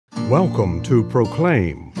Welcome to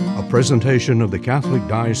Proclaim, a presentation of the Catholic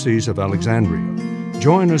Diocese of Alexandria.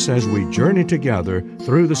 Join us as we journey together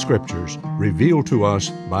through the Scriptures revealed to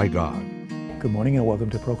us by God. Good morning and welcome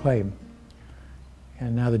to Proclaim.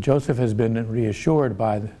 And now that Joseph has been reassured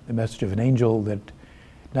by the message of an angel that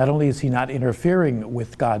not only is he not interfering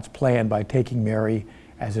with God's plan by taking Mary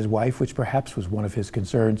as his wife, which perhaps was one of his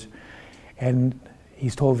concerns, and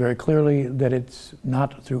he's told very clearly that it's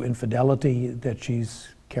not through infidelity that she's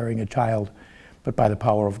carrying a child, but by the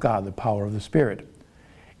power of God, the power of the Spirit.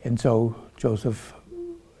 And so Joseph,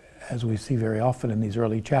 as we see very often in these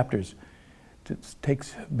early chapters,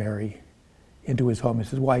 takes Mary into his home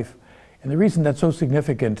as his wife. And the reason that's so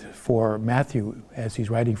significant for Matthew, as he's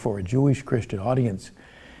writing for a Jewish Christian audience,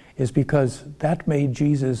 is because that made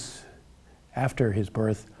Jesus, after his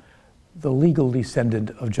birth, the legal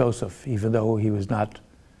descendant of Joseph, even though he was not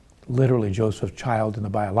literally Joseph's child in the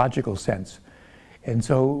biological sense. And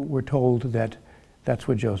so we're told that that's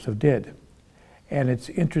what Joseph did. And it's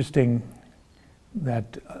interesting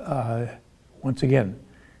that, once again,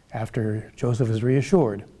 after Joseph is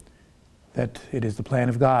reassured that it is the plan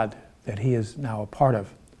of God that he is now a part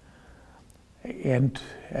of, and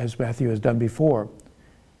as Matthew has done before,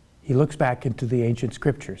 he looks back into the ancient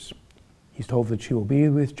scriptures. He's told that she will be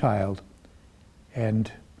with child,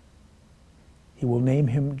 and he will name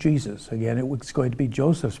him Jesus. Again, it was going to be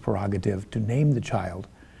Joseph's prerogative to name the child,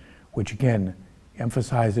 which again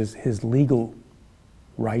emphasizes his legal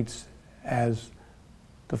rights as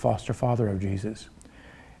the foster father of Jesus.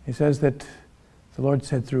 He says that the Lord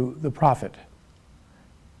said through the prophet,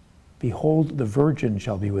 "Behold, the virgin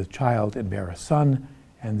shall be with child and bear a son,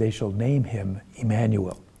 and they shall name him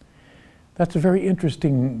Emmanuel." That's a very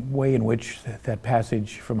interesting way in which that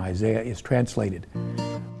passage from Isaiah is translated.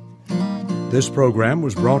 This program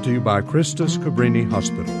was brought to you by Christus Cabrini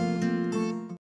Hospital.